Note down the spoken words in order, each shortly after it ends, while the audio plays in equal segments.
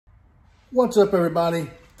What's up, everybody?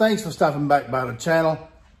 Thanks for stopping back by the channel.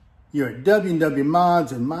 You're at W&W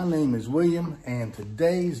Mods, and my name is William. And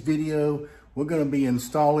today's video, we're going to be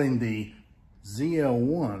installing the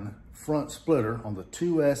ZL1 front splitter on the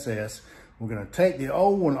 2SS. We're going to take the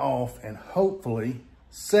old one off and hopefully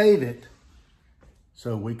save it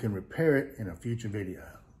so we can repair it in a future video.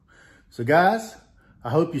 So guys,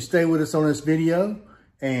 I hope you stay with us on this video,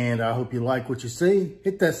 and I hope you like what you see.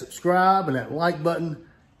 Hit that subscribe and that like button.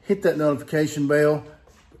 Hit that notification bell.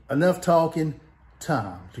 Enough talking,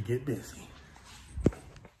 time to get busy.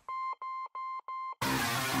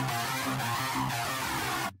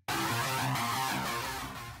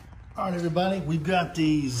 All right, everybody, we've got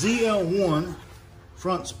the ZL1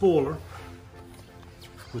 front spoiler,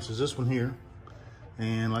 which is this one here.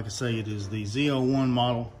 And like I say, it is the ZL1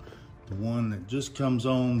 model, the one that just comes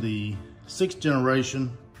on the 6th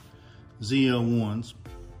generation ZL1s.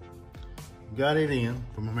 Got it in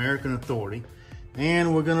from American Authority,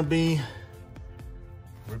 and we're going to be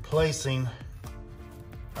replacing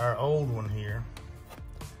our old one here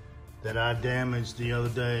that I damaged the other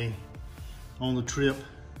day on the trip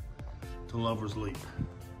to Lover's Leap.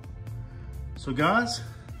 So guys,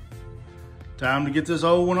 time to get this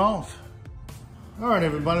old one off. All right,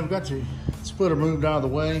 everybody, we've got the splitter moved out of the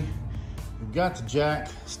way. We've got the jack.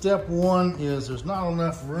 Step one is there's not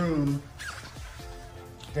enough room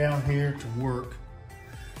down here to work.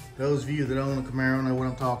 Those of you that own a Camaro know what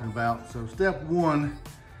I'm talking about. So step one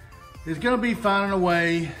is going to be finding a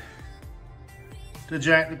way to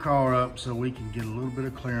jack the car up so we can get a little bit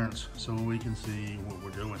of clearance so we can see what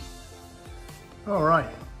we're doing. All right,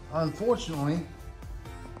 unfortunately,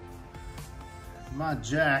 my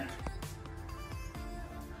jack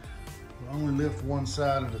will only lift one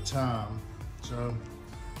side at a time. So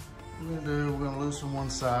what we're gonna do, we're gonna loosen one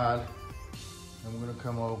side, and we're gonna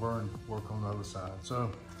come over and work on the other side. So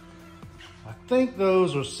I think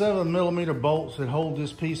those are 7mm bolts that hold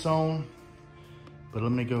this piece on, but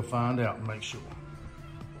let me go find out and make sure.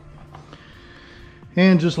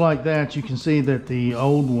 And just like that, you can see that the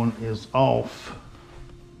old one is off.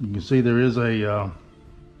 You can see there is a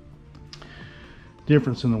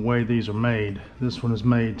difference in the way these are made. This one is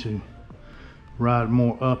made to ride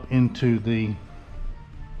more up into the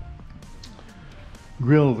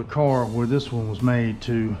grill of the car, where this one was made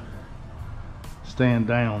to stand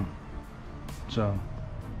down. So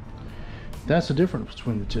that's the difference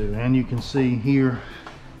between the two. And you can see here,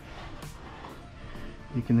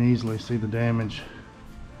 you can easily see the damage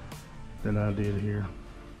that I did here.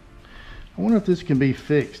 I wonder if this can be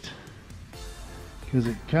fixed, because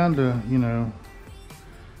it kind of, you know,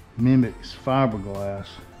 mimics fiberglass.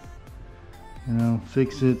 You know,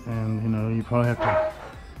 fix it, and you know, you probably have to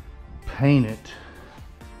paint it,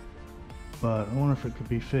 but I wonder if it could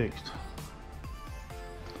be fixed.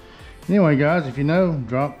 Anyway guys, if you know,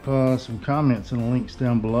 drop some comments in the links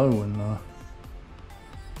down below, and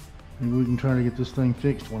maybe we can try to get this thing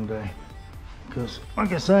fixed one day, because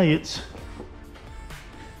like I say, it's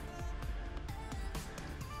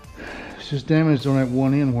just damaged on that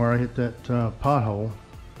one end where I hit that pothole.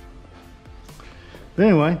 But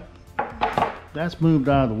anyway, that's moved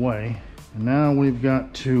out of the way, and now we've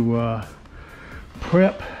got to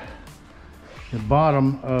prep the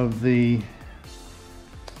bottom of the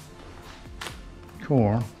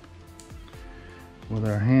car with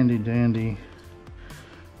our handy dandy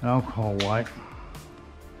alcohol wipe.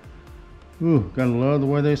 Ooh, gotta love the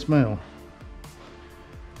way they smell.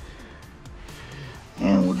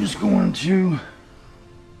 And we're just going to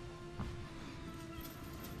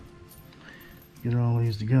get all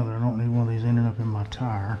these together. I don't need one of these ending up in my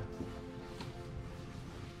tire.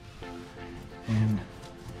 And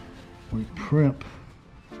we prep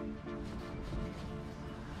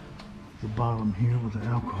the bottom here with the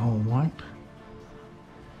alcohol wipe.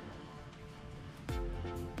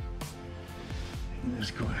 And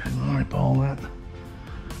just go ahead and wipe all that,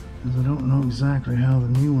 because I don't know exactly how the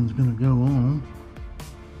new one's going to go on.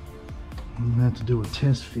 I'm going to have to do a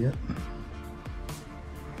test fit.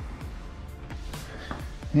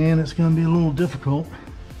 And it's going to be a little difficult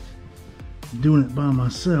doing it by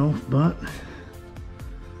myself, but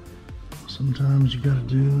sometimes you got to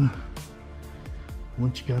do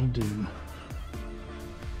what you got to do.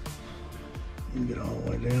 You get all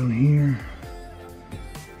the way down here.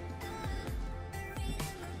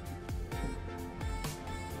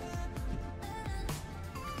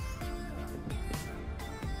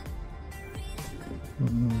 I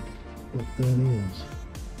don't know what that is.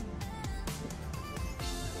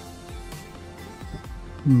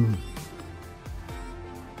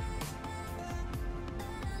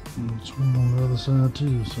 It's one on the other side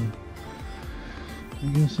too, so I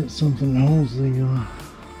guess it's something that holds the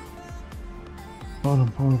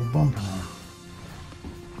bottom part of the bumper on.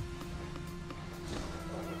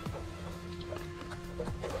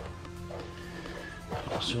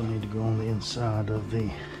 Also need to go on the inside of the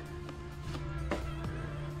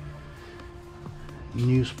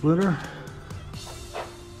new splitter.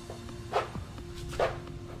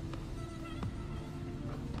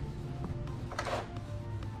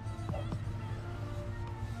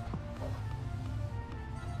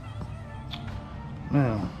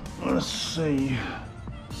 Now, let's see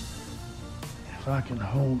if I can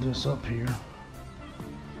hold this up here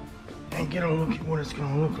and get a look at what it's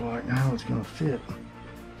going to look like and how it's going to fit.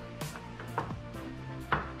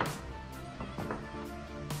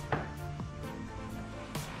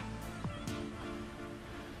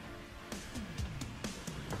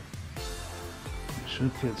 It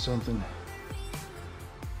should fit something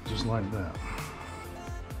just like that.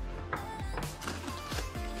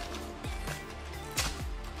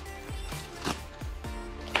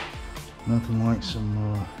 Nothing like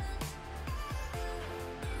some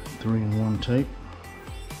 3-in-1 tape.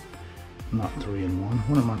 Not 3-in-1.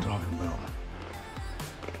 What am I talking about?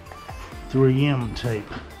 3M tape.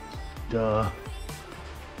 Duh.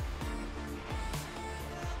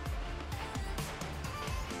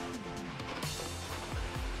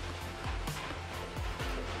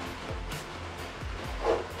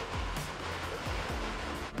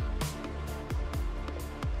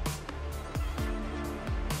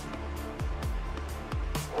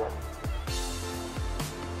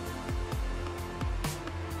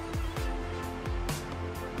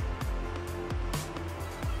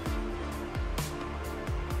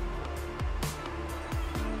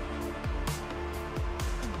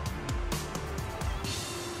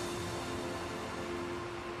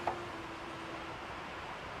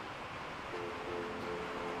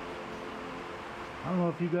 I don't know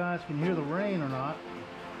if you guys can hear the rain or not.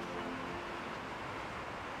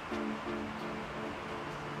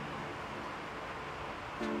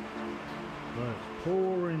 But it's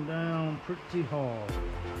pouring down pretty hard.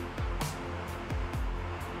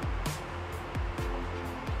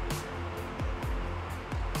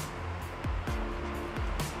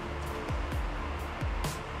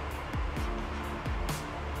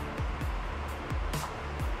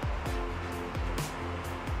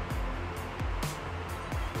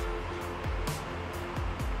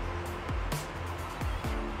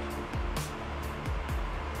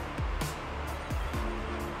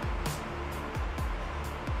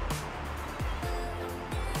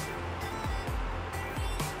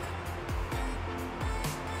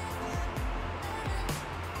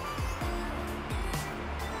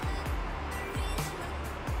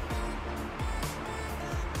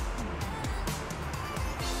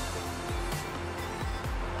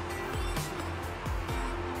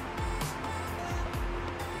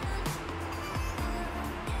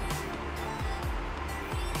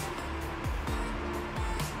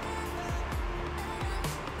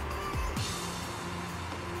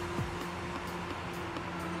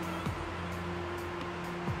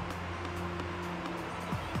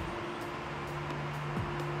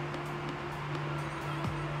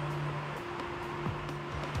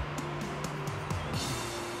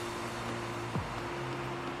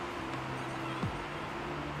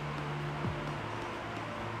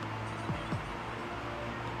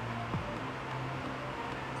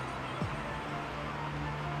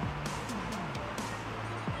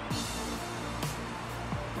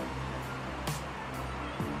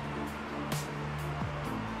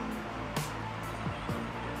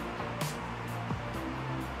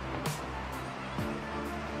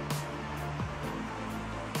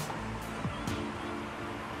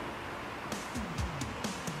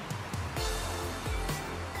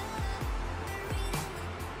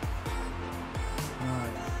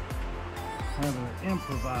 Having to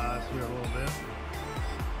improvise here a little bit.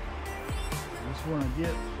 Just want to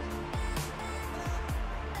get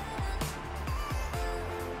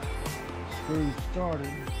screws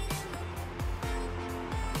started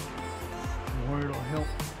where it'll help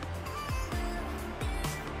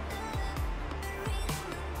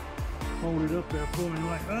hold it up there for me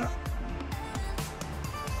like that.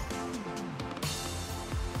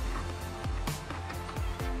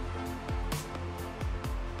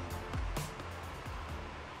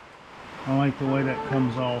 I like the way that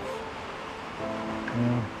comes off.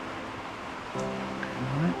 Yeah.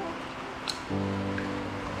 All right.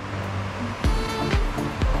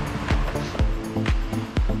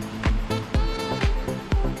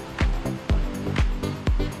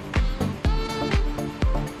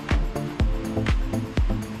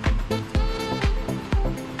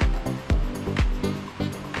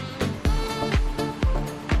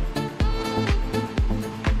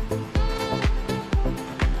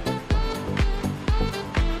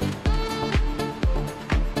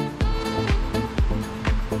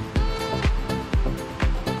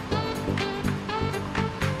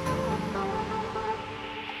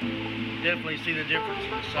 definitely see the difference in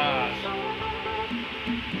the size.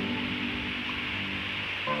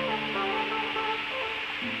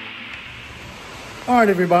 All right,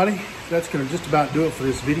 everybody, that's gonna just about do it for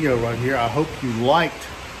this video right here. I hope you liked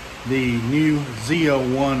the new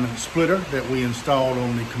ZL1 splitter that we installed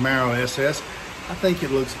on the Camaro SS. I think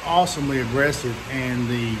it looks awesomely aggressive, and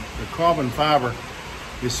the carbon fiber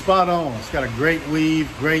is spot on. It's got a great weave,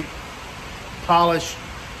 great polish,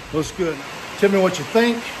 looks good. Tell me what you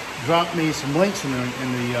think. Drop me some links in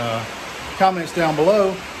the comments down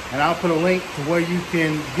below, and I'll put a link to where you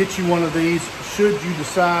can get you one of these should you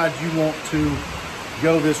decide you want to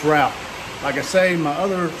go this route. Like I say, my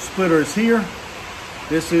other splitter is here.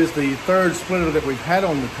 This is the third splitter that we've had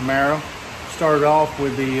on the Camaro. Started off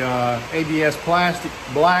with the ABS plastic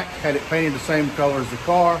black, had it painted the same color as the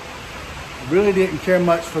car. Really didn't care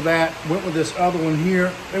much for that. Went with this other one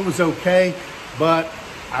here. It was okay, but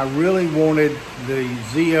I really wanted the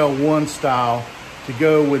ZL1 style to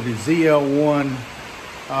go with the ZL1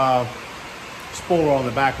 spoiler on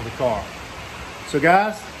the back of the car. So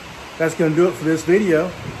guys, that's gonna do it for this video.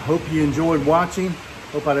 Hope you enjoyed watching.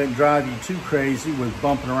 Hope I didn't drive you too crazy with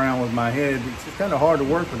bumping around with my head. It's kind of hard to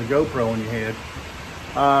work with a GoPro on your head.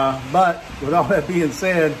 But with all that being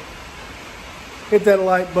said, hit that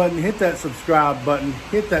like button, hit that subscribe button,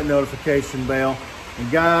 hit that notification bell. And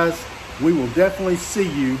guys, we will definitely see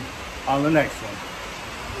you on the next one.